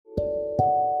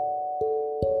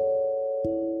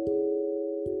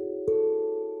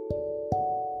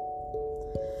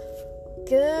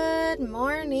Good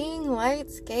morning,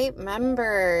 Lightscape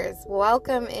members.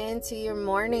 Welcome into your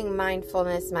morning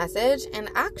mindfulness message. And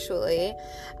actually,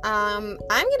 I'm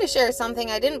going to share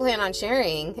something I didn't plan on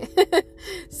sharing.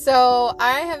 So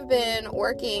I have been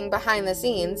working behind the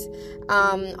scenes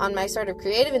on my sort of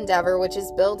creative endeavor, which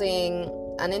is building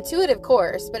an intuitive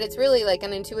course, but it's really like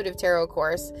an intuitive tarot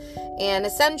course. And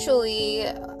essentially,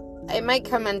 it might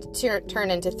come and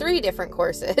turn into 3 different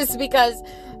courses because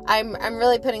I'm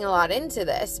really putting a lot into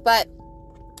this, but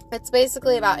it's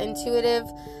basically about intuitive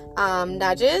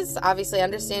nudges, obviously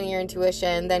understanding your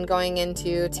intuition, then going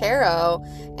into tarot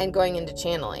and going into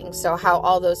channeling. So how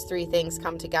all those 3 things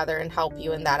come together and help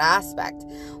you in that aspect.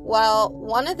 Well,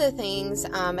 one of the things,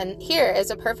 and here is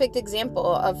a perfect example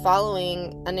of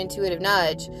following an intuitive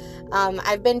nudge.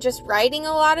 I've been just writing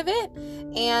a lot of it.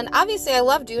 And obviously I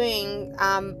love doing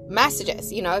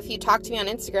messages. You know, if you talk to me on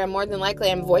Instagram, more than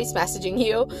likely I'm voice messaging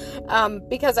you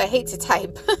because I hate to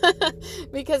type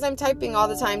because I'm typing all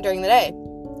the time during the day.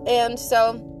 And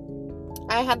so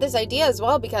I had this idea as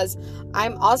well because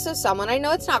I'm also someone, I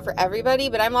know it's not for everybody,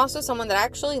 but I'm also someone that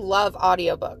actually love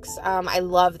audiobooks. I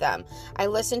love them. I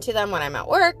listen to them when I'm at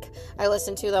work. I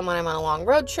listen to them when I'm on a long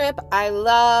road trip. I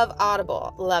love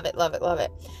Audible. Love it, love it, love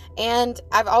it. And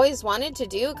I've always wanted to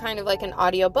do kind of like an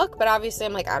audiobook, but obviously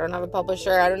I'm like, I don't have a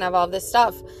publisher. I don't have all this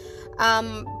stuff.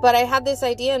 But I had this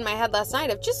idea in my head last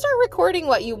night of just start recording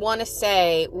what you want to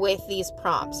say with these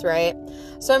prompts, right?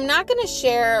 So I'm not going to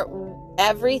share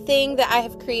everything that I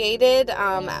have created,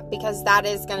 because that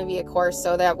is going to be a course.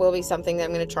 So that will be something that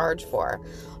I'm going to charge for.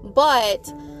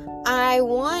 But I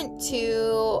want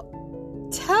to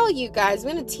tell you guys,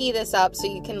 I'm going to tee this up so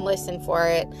you can listen for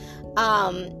it.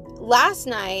 Last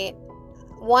night,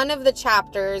 one of the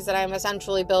chapters that I'm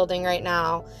essentially building right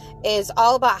now is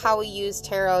all about how we use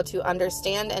tarot to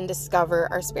understand and discover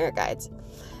our spirit guides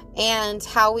and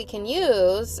how we can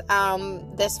use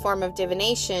this form of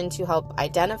divination to help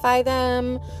identify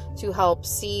them, to help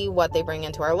see what they bring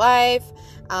into our life,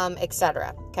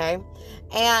 etc. Okay.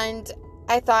 And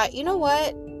I thought, you know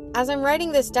what? As I'm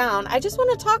writing this down, I just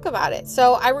want to talk about it.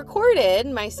 So I recorded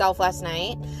myself last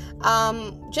night,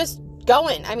 just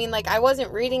going. I mean, like, I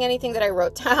wasn't reading anything that I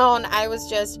wrote down. I was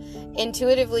just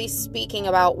intuitively speaking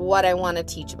about what I want to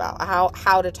teach about,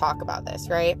 how to talk about this,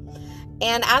 right?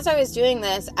 And as I was doing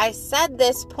this, I said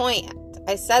this point,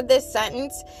 I said this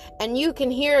sentence, and you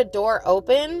can hear a door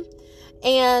open.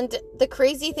 And the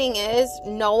crazy thing is,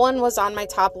 no one was on my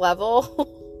top level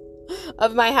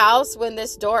of my house when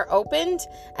this door opened,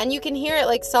 and you can hear it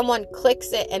like someone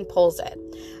clicks it and pulls it.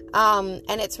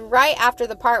 And it's right after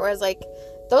the part where I was like,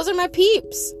 those are my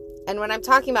peeps. And when I'm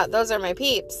talking about those are my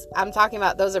peeps, I'm talking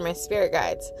about those are my spirit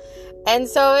guides. And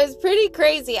so it's pretty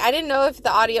crazy. I didn't know if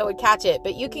the audio would catch it,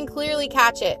 but you can clearly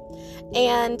catch it.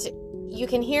 And you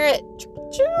can hear it.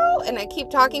 And I keep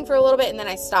talking for a little bit and then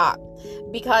I stop.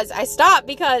 Because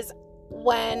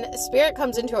when spirit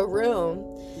comes into a room,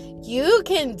 you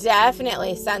can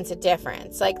definitely sense a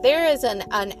difference. Like, there is an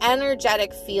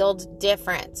energetic field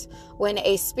difference when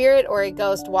a spirit or a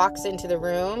ghost walks into the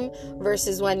room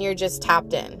versus when you're just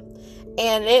tapped in.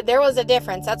 And there was a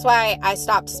difference. That's why I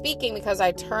stopped speaking, because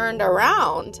I turned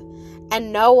around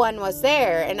and no one was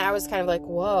there. And I was kind of like,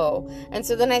 whoa. And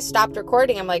so then I stopped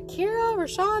recording. I'm like, Kira,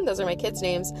 Rashawn, those are my kids'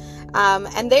 names.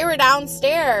 And they were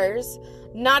downstairs.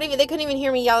 They couldn't even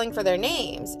hear me yelling for their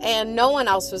names, and no one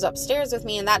else was upstairs with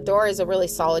me. And that door is a really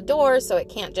solid door, so it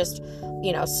can't just,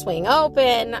 swing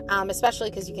open, especially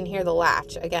because you can hear the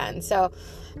latch again. So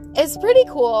it's pretty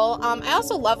cool. I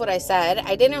also love what I said.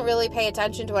 I didn't really pay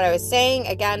attention to what I was saying.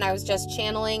 Again, I was just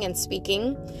channeling and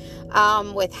speaking,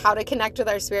 with how to connect with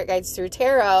our spirit guides through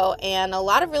tarot, and a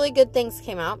lot of really good things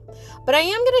came out, but I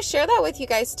am going to share that with you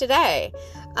guys today.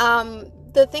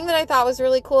 The thing that I thought was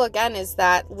really cool, again, is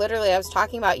that literally I was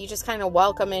talking about, you just kind of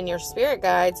welcome in your spirit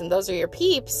guides, and those are your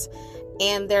peeps,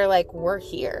 and they're like, we're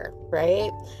here, right?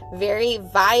 Very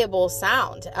viable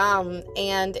sound.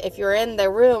 And if you're in the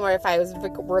room, or if I was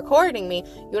recording me,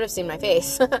 you would have seen my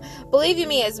face. Believe you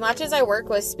me, as much as I work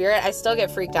with spirit, I still get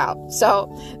freaked out.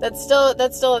 So that's still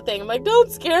a thing. I'm like,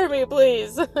 don't scare me,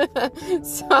 please.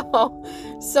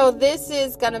 So this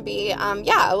is going to be,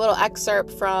 a little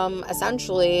excerpt from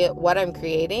essentially what I'm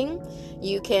creating.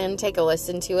 You can take a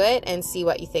listen to it and see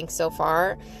what you think so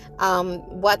far.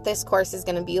 What this course is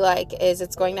going to be like is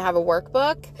it's going to have a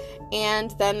workbook, and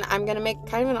then I'm going to make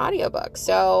kind of an audiobook.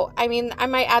 So, I mean, I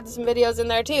might add some videos in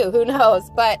there too. Who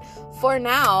knows? But for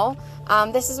now,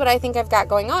 this is what I think I've got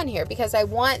going on here, because I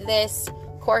want this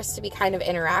course to be kind of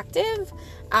interactive.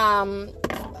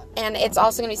 And it's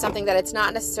also going to be something that it's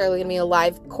not necessarily going to be a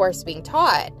live course being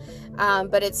taught,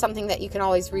 but it's something that you can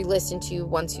always re-listen to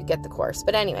once you get the course.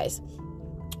 But anyways,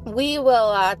 we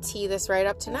will tee this right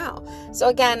up to now. So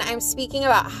again, I'm speaking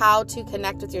about how to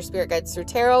connect with your spirit guides through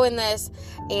tarot in this,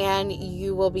 and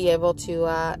you will be able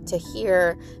to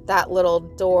hear that little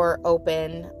door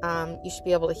open. You should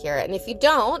be able to hear it. And if you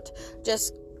don't,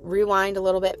 just rewind a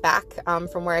little bit back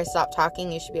from where I stopped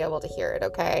talking. You should be able to hear it,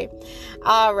 okay?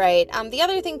 All right. The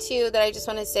other thing, too, that I just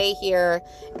want to say here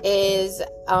is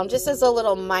just as a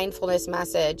little mindfulness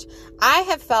message, I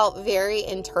have felt very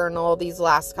internal these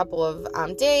last couple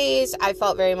of days. I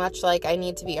felt very much like I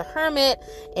need to be a hermit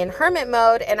in hermit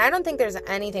mode, and I don't think there's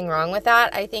anything wrong with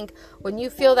that. I think when you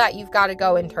feel that, you've got to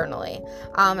go internally,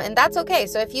 and that's okay.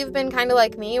 So if you've been kind of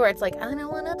like me, where it's like, I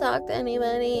don't want to talk to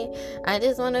anybody, I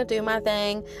just want to do my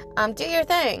thing, do your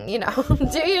thing,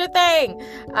 do your thing.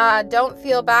 Don't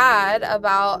feel bad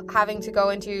about having to go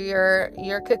into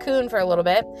your cocoon for a little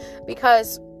bit,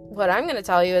 because what I'm going to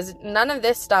tell you is none of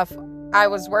this stuff I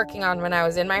was working on when I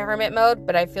was in my hermit mode,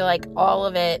 but I feel like all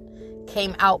of it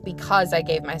came out because I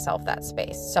gave myself that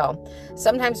space. So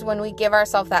sometimes when we give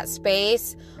ourselves that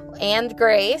space and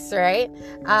grace, right,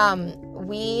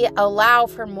 we allow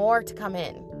for more to come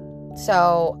in.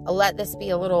 So let this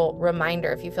be a little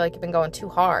reminder. If you feel like you've been going too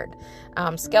hard,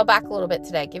 scale back a little bit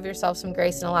today. Give yourself some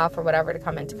grace and allow for whatever to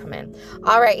come in.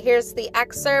 All right, here's the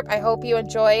excerpt. I hope you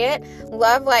enjoy it.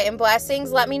 Love, light, and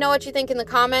blessings. Let me know what you think in the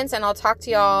comments, and I'll talk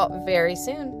to y'all very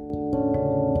soon.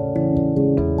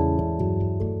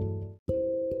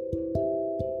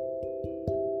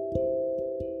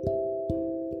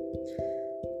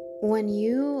 When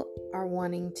you are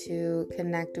wanting to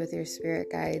connect with your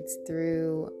spirit guides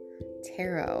through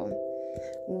tarot,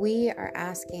 we are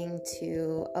asking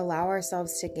to allow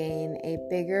ourselves to gain a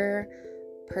bigger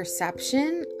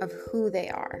perception of who they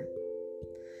are.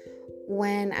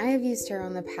 When I have used tarot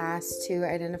in the past to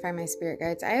identify my spirit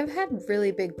guides, I have had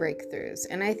really big breakthroughs.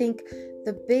 And I think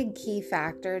the big key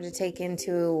factor to take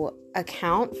into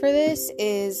account for this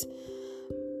is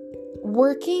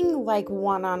working like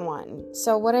one-on-one.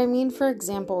 So what I mean, for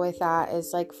example, with that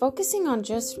is like focusing on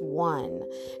just one.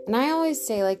 And I always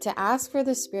say, like, to ask for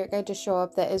the spirit guide to show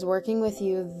up that is working with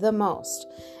you the most,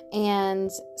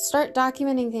 and start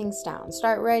documenting things down,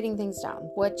 start writing things down.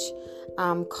 Which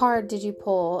card did you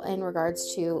pull in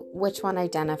regards to which one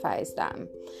identifies them?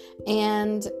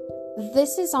 And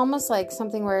this is almost like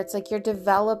something where it's like you're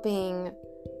developing,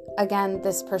 again,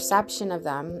 this perception of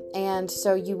them. And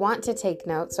so you want to take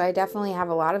notes. So I definitely have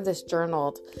a lot of this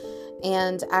journaled,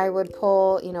 and I would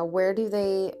pull, where do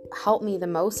they help me the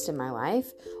most in my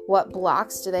life? What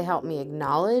blocks do they help me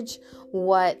acknowledge?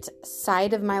 What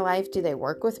side of my life do they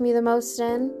work with me the most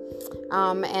in?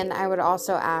 And I would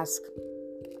also ask,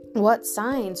 what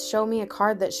signs? Show me a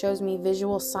card that shows me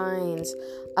visual signs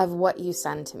of what you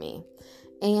send to me.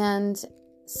 And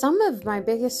some of my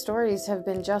biggest stories have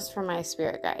been just from my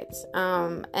spirit guides.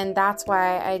 And that's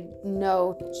why I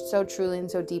know so truly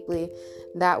and so deeply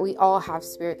that we all have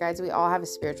spirit guides. We all have a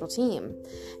spiritual team.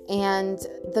 And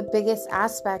the biggest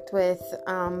aspect with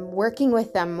working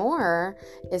with them more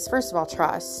is, first of all,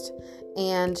 trust.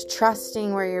 And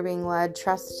trusting where you're being led,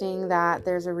 trusting that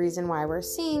there's a reason why we're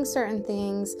seeing certain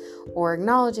things or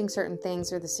acknowledging certain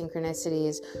things or the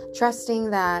synchronicities,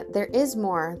 trusting that there is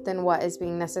more than what is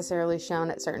being necessarily shown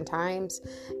at certain times.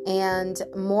 And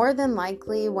more than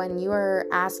likely, when you are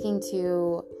asking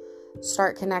to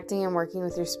start connecting and working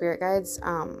with your spirit guides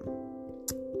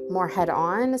more head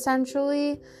on,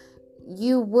 essentially,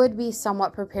 you would be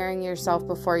somewhat preparing yourself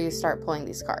before you start pulling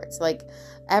these cards. Like,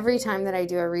 every time that I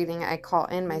do a reading, I call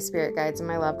in my spirit guides and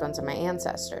my loved ones and my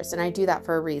ancestors. And I do that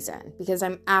for a reason, because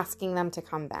I'm asking them to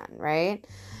come then, right?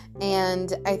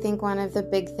 And I think one of the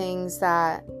big things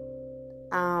that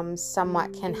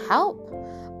somewhat can help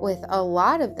with a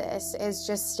lot of this is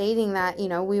just stating that,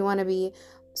 we want to be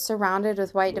surrounded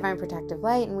with white divine protective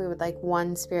light, and we would like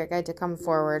one spirit guide to come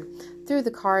forward through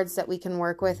the cards that we can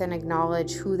work with and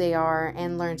acknowledge who they are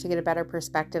and learn to get a better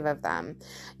perspective of them.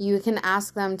 You can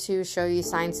ask them to show you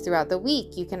signs throughout the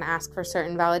week. You can ask for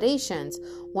certain validations.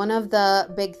 One of the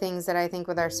big things that I think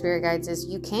with our spirit guides is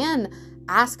you can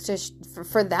ask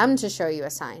for them to show you a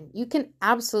sign. You can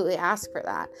absolutely ask for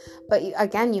that. But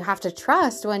again, you have to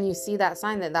trust when you see that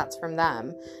sign that that's from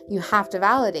them. You have to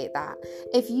validate that.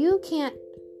 If you can't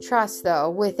trust, though,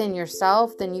 within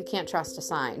yourself, then you can't trust a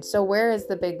sign. So where is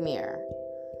the big mirror?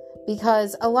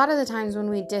 Because a lot of the times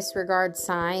when we disregard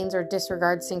signs or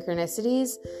disregard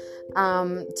synchronicities,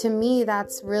 to me,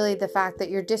 that's really the fact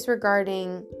that you're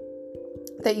disregarding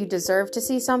that you deserve to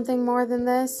see something more than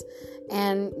this.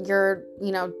 and you're,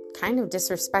 kind of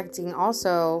disrespecting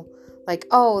also, like,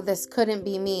 oh, this couldn't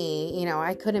be me,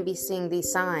 I couldn't be seeing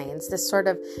these signs, this sort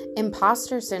of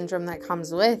imposter syndrome that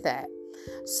comes with it.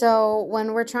 So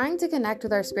when we're trying to connect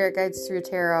with our spirit guides through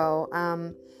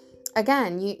tarot,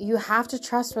 again, you have to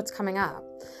trust what's coming up.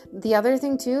 The other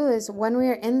thing too is when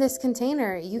we're in this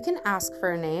container, you can ask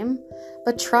for a name,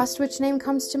 but trust which name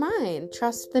comes to mind.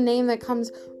 Trust the name that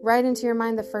comes right into your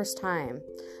mind the first time.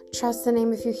 Trust the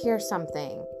name if you hear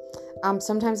something.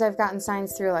 Sometimes I've gotten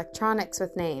signs through electronics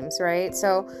with names, right?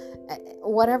 So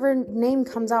whatever name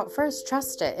comes out first,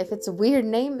 trust it. If it's a weird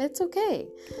name, it's okay.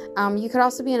 You could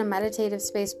also be in a meditative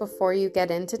space before you get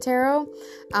into tarot.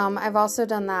 I've also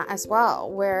done that as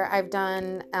well, where I've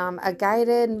done a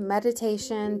guided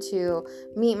meditation to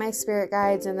meet my spirit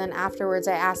guides, and then afterwards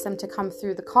I asked them to come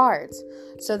through the cards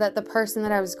so that the person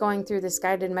that I was going through this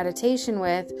guided meditation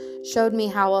with showed me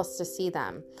how else to see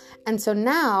them. And so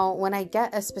now when I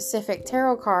get a specific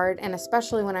tarot card, and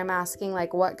especially when I'm asking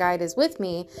like what guide is with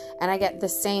me, and I get the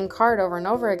same card over and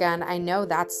over again, I know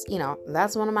that's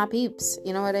one of my peeps.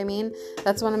 You know what I mean?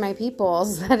 That's one of my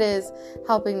peoples that is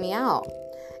helping me out.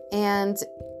 And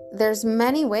there's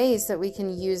many ways that we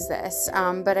can use this.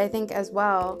 But I think as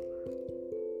well,